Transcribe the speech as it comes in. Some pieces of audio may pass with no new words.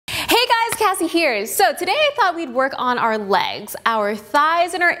Cassey here. So today I thought we'd work on our legs, our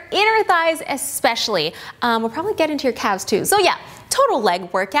thighs, and our inner thighs especially. We'll probably get into your calves too. So yeah, total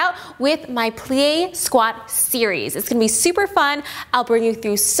leg workout with my plie squat series. It's gonna be super fun. I'll bring you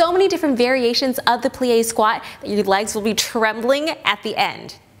through so many different variations of the plie squat that your legs will be trembling at the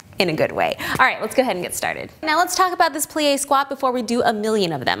end. In a good way. All right, let's go ahead and get started. Now let's talk about this plie squat before we do a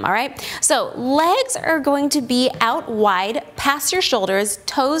million of them, all right? So legs are going to be out wide, past your shoulders,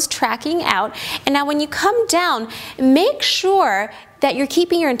 toes tracking out. And now when you come down, make sure that you're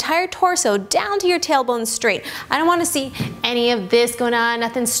keeping your entire torso down to your tailbone straight. I don't want to see any of this going on,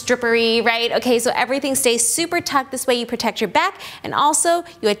 nothing strippery, right? Okay, so everything stays super tucked. This way you protect your back, and also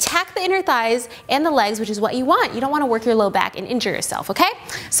you attack the inner thighs and the legs, which is what you want. You don't want to work your low back and injure yourself, okay?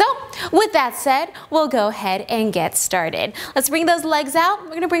 So with that said, we'll go ahead and get started. Let's bring those legs out.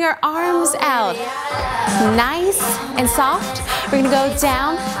 We're gonna bring our arms out. Nice and soft. We're gonna go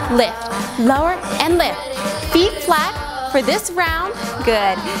down, lift, lower, and lift. Feet flat. For this round,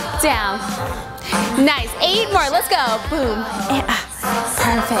 good, down, nice, 8 more, let's go, boom, and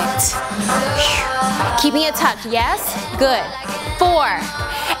perfect, keeping it tucked, yes, good, 4,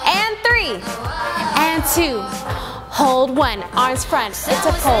 and 3, and 2, hold 1, arms front, it's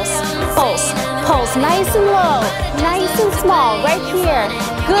a pulse, pulse, pulse, nice and low, nice and small, right here,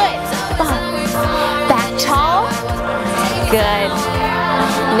 good, back tall, good,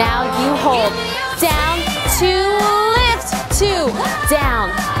 now you hold, down, 2, 2,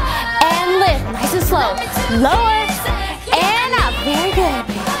 down, and lift, nice and slow, lower, and up, very good,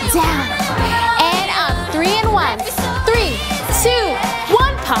 down, and up, 3 and 1, 3, 2,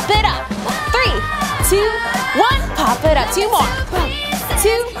 1, pop it up, 3, 2, 1, pop it up, 2 more,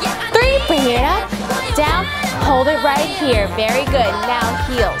 2, 3, bring it up, down, hold it right here, very good, now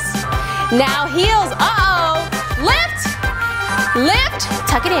heels, lift, lift,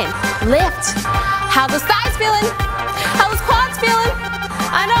 tuck it in, lift, how those thighs feeling? How those quads feeling?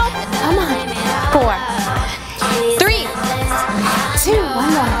 I know. Come on. 4, 3, 2,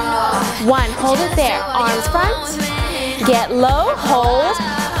 1 more. 1, hold it there. Arms front. Get low. Hold.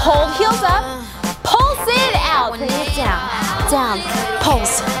 Hold heels up. Pulse it out. Bring it down. Down.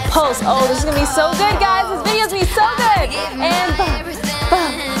 Pulse. Pulse. Oh, this is gonna be so good, guys. This video's gonna be so good. And bump,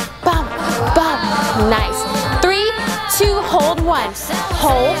 bump, bump, bump. Nice. 3, 2, hold 1.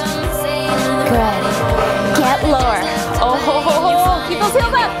 Hold. Good. Get lower. Oh, ho, ho, ho. Keep those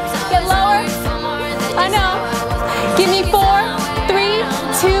heels up. Get lower. I know. Give me 4, 3,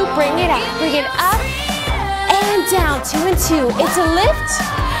 2. Bring it up. Bring it up and down. 2 and 2. It's a lift.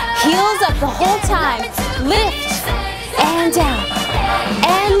 Heels up the whole time. Lift and down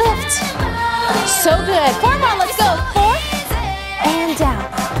and lift. So good. 4 more. Let's go. 4 and down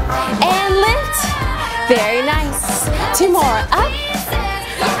and lift. Very nice. 2 more. Up.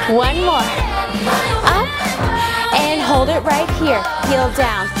 1 more. Up. And hold it right here. Heel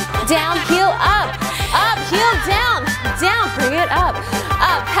down. Down, heel up. Up, heel down. Down, bring it up.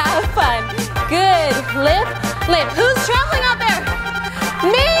 Up, have fun. Good. Lift, lift. Who's trembling out there?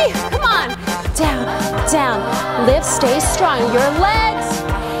 Me! Come on. Down, down. Lift, stay strong. Your legs,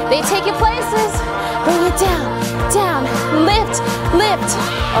 they take you places. Bring it down, down. Lift, lift.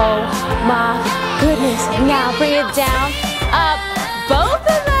 Oh my goodness. Now bring it down. Up. Both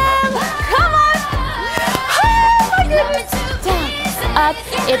of them. Come on. Down, up,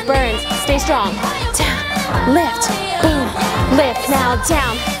 it burns, stay strong, down, lift, boom, lift, now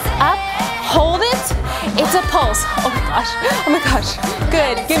down, up, hold it, it's a pulse, oh my gosh,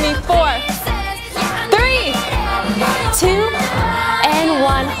 good, give me 4, 3, 2, and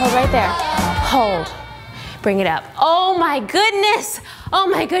 1, hold right there, hold, bring it up, oh my goodness,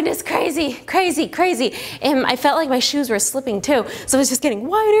 crazy, crazy, crazy, and I felt like my shoes were slipping too, so it was just getting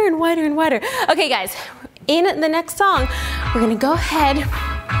wider and wider and wider. Okay guys, in the next song, we're gonna go ahead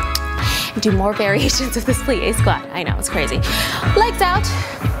and do more variations of this plie squat. I know, it's crazy. Legs out,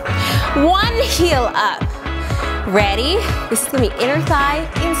 1 heel up. Ready? This is gonna be inner thigh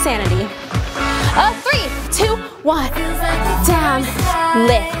insanity. 3, 2, 1. Down,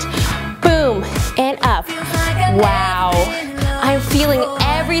 lift, boom, and up. Wow, I'm feeling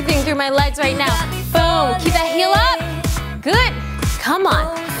everything through my legs right now. Boom, keep that heel up. Good, come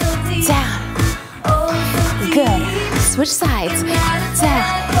on, down. Good. Switch sides. Down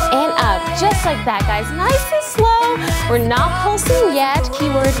and up. Just like that, guys. Nice and slow. We're not pulsing yet.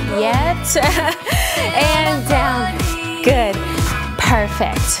 Keyword yet. And down. Good.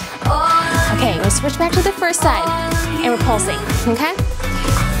 Perfect. Okay, we'll switch back to the first side. And we're pulsing. Okay?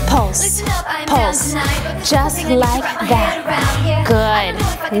 Pulse. Pulse. Just like that. Good.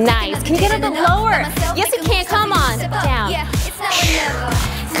 Nice. Can you get a bit lower? Yes, you can. Come on. Down.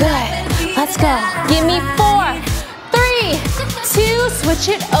 Good. Let's go. Give me 4, 3, 2, switch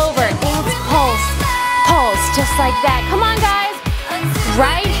it over, and pulse, pulse, just like that. Come on, guys.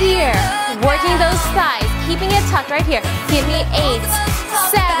 Right here, working those thighs, keeping it tucked right here. Give me 8,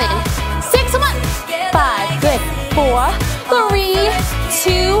 7, 6, come on. 5, good. 4, 3,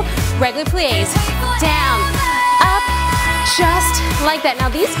 2, regular plies. Down, up, just like that.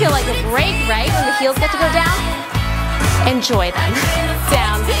 Now these feel like a break, right? When the heels get to go down. Enjoy them.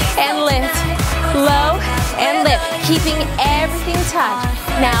 Down and lift, low and lift. Keeping everything tucked.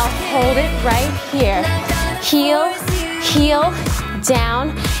 Now hold it right here. Heel, heel,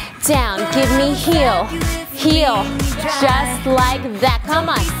 down, down. Give me heel, heel, just like that. Come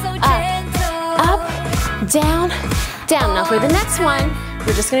on, up, down, down. Now for the next one,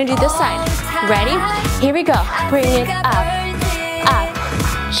 we're just gonna do this side. Ready? Here we go. Bring it up,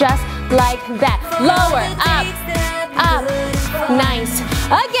 just like that. Lower, up, nice.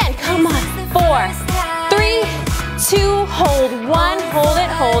 Again, come on. 4, 3, 2, hold 1,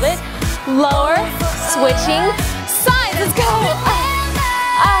 hold it. Lower, switching sides. Let's go.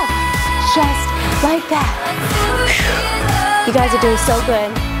 Up, just like that. You guys are doing so good.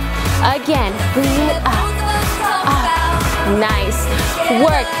 Again, bring it up, nice.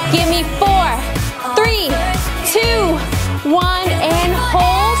 Work. Give me 4, 3, 2, 1, and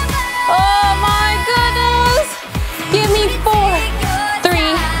hold. Oh my goodness. Give me 4,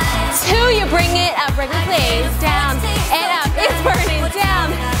 3, 2. You bring it up. Regular plies. Down and up. It's burning.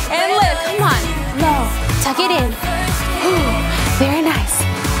 Down and lift. Come on. Low. Tuck it in. Very nice.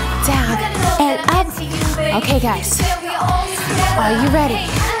 Down and up. Okay, guys. Are you ready?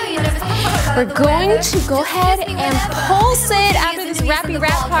 We're going to go ahead and pulse it after this rappy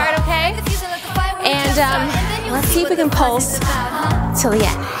rap part, okay? And let's see if we can pulse till the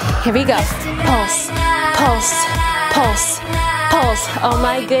end. Here we go. Pulse, pulse, pulse, pulse. Oh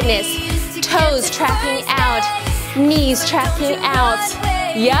my goodness. Toes tracking out, knees tracking out.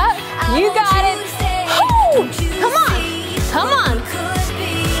 Yup, you got it. Woo! Come on, come on.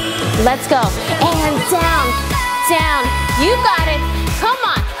 Let's go. And down, down. You got it. Come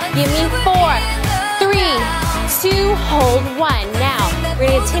on. Give me 4, 3, 2, hold 1. Now, we're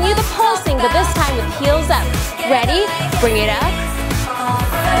going to continue the pulsing, but this time with heels up. Ready? Bring it up.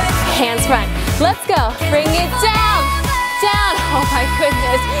 Hands front. Let's go. Bring it down. Down. Oh my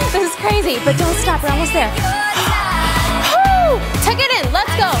goodness. This is crazy, but don't stop. We're almost there. Tuck it in.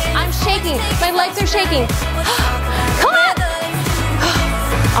 Let's go. I'm shaking. My legs are shaking. Come on.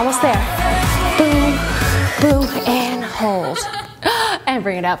 Almost there. Boom, boom, and hold. And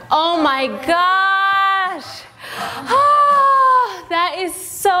bring it up. Oh my gosh. Oh, that is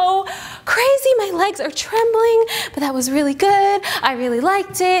so crazy. My legs are trembling, but that was really good. I really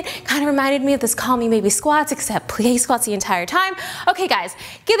liked it. Kind of reminded me of this Call Me Maybe squats, except plie squats the entire time. Okay guys,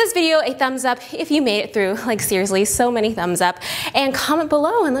 give this video a thumbs up if you made it through. Like seriously, so many thumbs up. And comment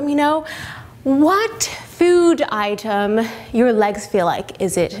below and let me know what food item your legs feel like.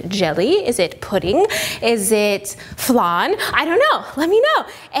 Is it jelly? Is it pudding? Is it flan? I don't know. Let me know.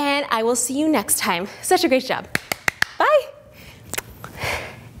 And I will see you next time. Such a great job.